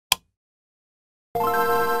Hey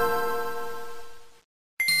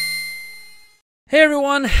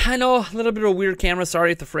everyone, I know a little bit of a weird camera.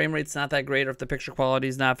 Sorry if the frame rate's not that great or if the picture quality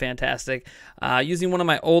is not fantastic. Using one of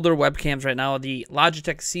my older webcams right now, the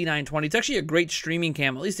Logitech C920. It's actually a great streaming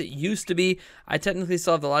cam, at least it used to be. I technically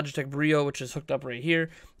still have the Logitech Brio, which is hooked up right here.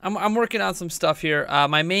 I'm working on some stuff here.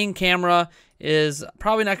 My main camera is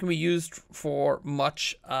probably not going to be used for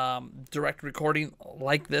much direct recording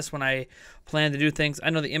like this when I plan to do things. I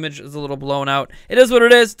know the image is a little blown out. It is what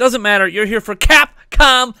it is. Doesn't matter. You're here for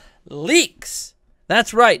Capcom leaks.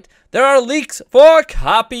 That's right. There are leaks for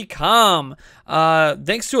Capcom.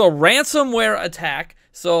 Thanks to a ransomware attack.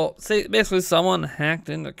 So basically someone hacked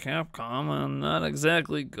into Capcom and not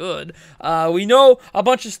exactly good. We know a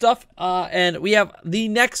bunch of stuff and we have the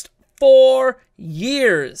next 4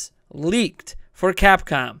 years leaked for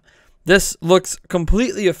Capcom. This looks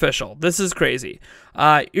completely official. This is crazy.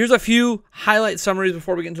 Here's a few highlight summaries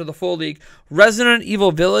before we get into the full leak. Resident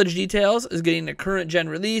Evil Village details is getting a current gen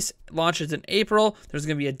release. It launches in April. There's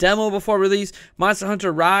going to be a demo before release. Monster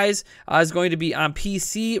Hunter Rise is going to be on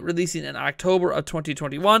PC, releasing in October of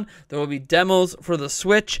 2021. There will be demos for the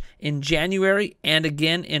Switch in January and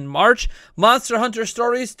again in March. Monster Hunter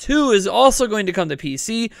Stories 2 is also going to come to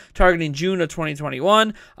PC, targeting June of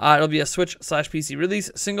 2021. It'll be a Switch/PC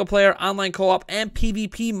release, single player, online co-op, and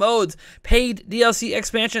PvP modes, paid DLC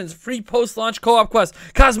expansions, free post-launch co-op quests,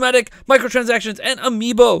 cosmetic, microtransactions, and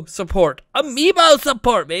amiibo support. Amiibo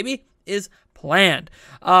support, baby, is planned.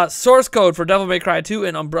 Source code for Devil May Cry 2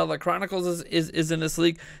 and Umbrella Chronicles is in this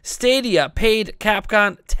leak. Stadia paid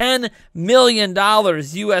Capcom $10 million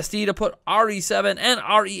USD to put RE7 and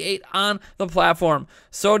RE8 on the platform.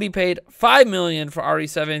 Sony paid $5 million for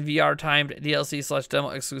RE7 VR-timed DLC/demo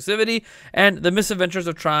exclusivity, and the Misadventures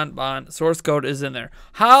of Tron Bonne source code is in there.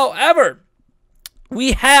 However,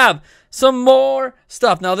 we have some more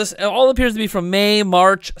stuff. Now, this all appears to be from May,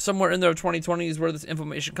 March, somewhere in there of 2020 is where this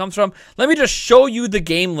information comes from. Let me just show you the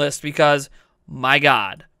game list because, my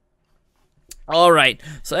God. All right.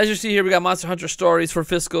 So, as you see here, we got Monster Hunter Stories for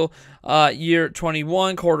fiscal year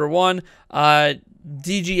 21, quarter 1.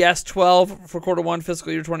 DGS 12 for quarter 1,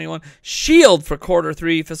 fiscal year 21. Shield for quarter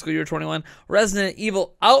 3, fiscal year 21. Resident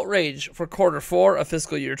Evil Outrage for quarter 4 of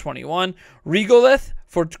fiscal year 21. Regolith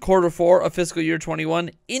for quarter 4 of fiscal year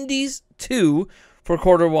 21. Indies 2 for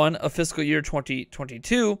quarter 1 of fiscal year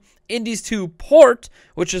 2022. Indies 2 Port,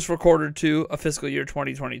 which is for quarter 2 of fiscal year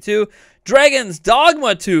 2022. Dragon's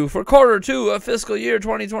Dogma 2 for quarter 2 of fiscal year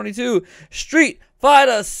 2022. Street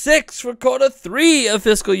Fighter 6 for quarter 3 of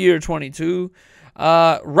fiscal year 22.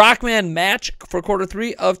 Rockman Match for quarter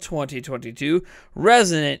 3 of 2022.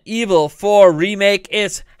 Resident Evil 4 Remake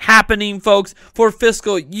is happening, folks, for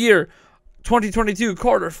fiscal year 2022,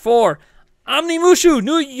 quarter 4. Omnimushu,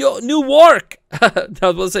 New York. I was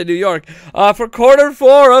about to say New York. For quarter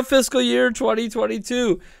 4 of fiscal year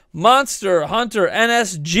 2022. Monster Hunter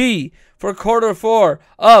NSG for quarter 4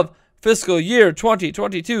 of fiscal year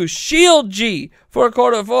 2022. Shield G for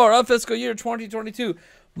quarter 4 of fiscal year 2022.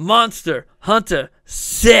 Monster Hunter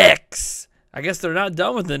 6. I guess they're not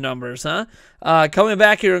done with the numbers, huh? Coming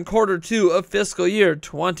back here in quarter 2 of fiscal year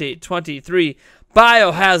 2023.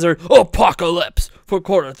 Biohazard Apocalypse for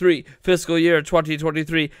quarter 3, fiscal year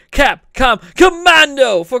 2023. Capcom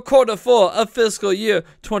Commando for quarter 4 of fiscal year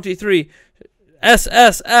 23.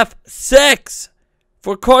 SSF 6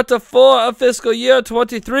 for quarter 4 of fiscal year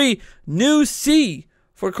 23. New C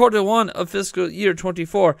for quarter 1 of fiscal year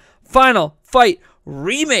 24. Final Fight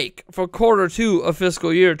Remake for quarter 2 of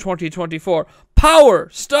fiscal year 2024. Power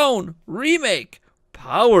Stone Remake.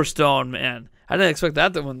 Power Stone, man. I didn't expect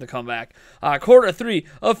that one to come back. Quarter 3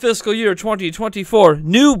 of fiscal year 2024.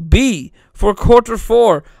 New B for quarter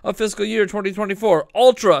 4 of fiscal year 2024.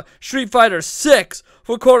 Ultra Street Fighter 6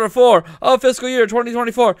 for quarter 4 of fiscal year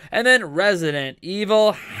 2024. And then Resident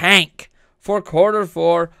Evil Hank for quarter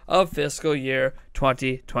 4 of fiscal year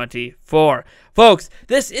 2024. Folks,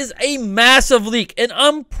 this is a massive leak, an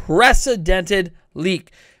unprecedented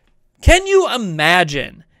leak. Can you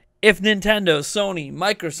imagine if Nintendo, Sony,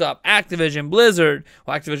 Microsoft, Activision, Blizzard,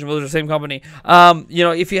 well, Activision, Blizzard, same company,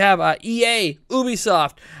 if you have EA,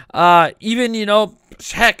 Ubisoft, even,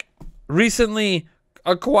 heck, recently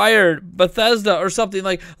acquired Bethesda or something,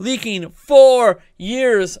 like leaking 4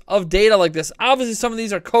 years of data like this. Obviously, some of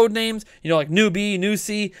these are code names, like New B, New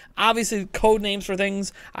C, obviously code names for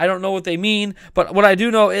things. I don't know what they mean, but what I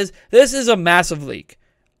do know is this is a massive leak.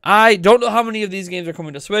 I don't know how many of these games are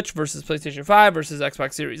coming to Switch versus PlayStation 5 versus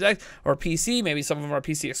Xbox Series X or PC. Maybe some of them are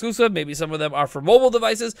PC exclusive. Maybe some of them are for mobile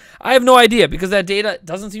devices. I have no idea because that data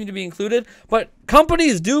doesn't seem to be included. But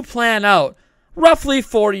companies do plan out roughly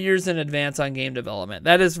 4 years in advance on game development.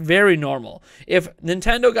 That is very normal. If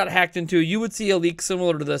Nintendo got hacked into, you would see a leak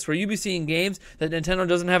similar to this, where you'd be seeing games that Nintendo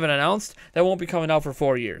doesn't have announced that won't be coming out for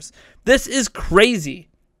 4 years. This is crazy.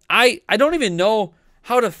 I don't even know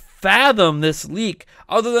how to fathom this leak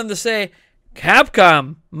other than to say,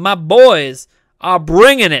 Capcom, my boys, are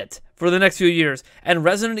bringing it for the next few years. And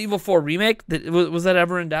Resident Evil 4 Remake, was that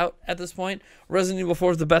ever in doubt at this point? Resident Evil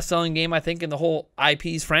 4 is the best-selling game, I think, in the whole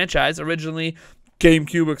IP's franchise. Originally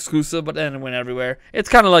GameCube exclusive, but then it went everywhere. It's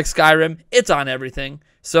kind of like Skyrim. It's on everything.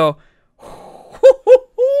 So,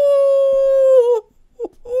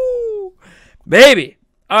 baby.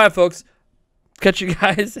 All right, folks. Catch you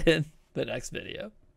guys in the next video.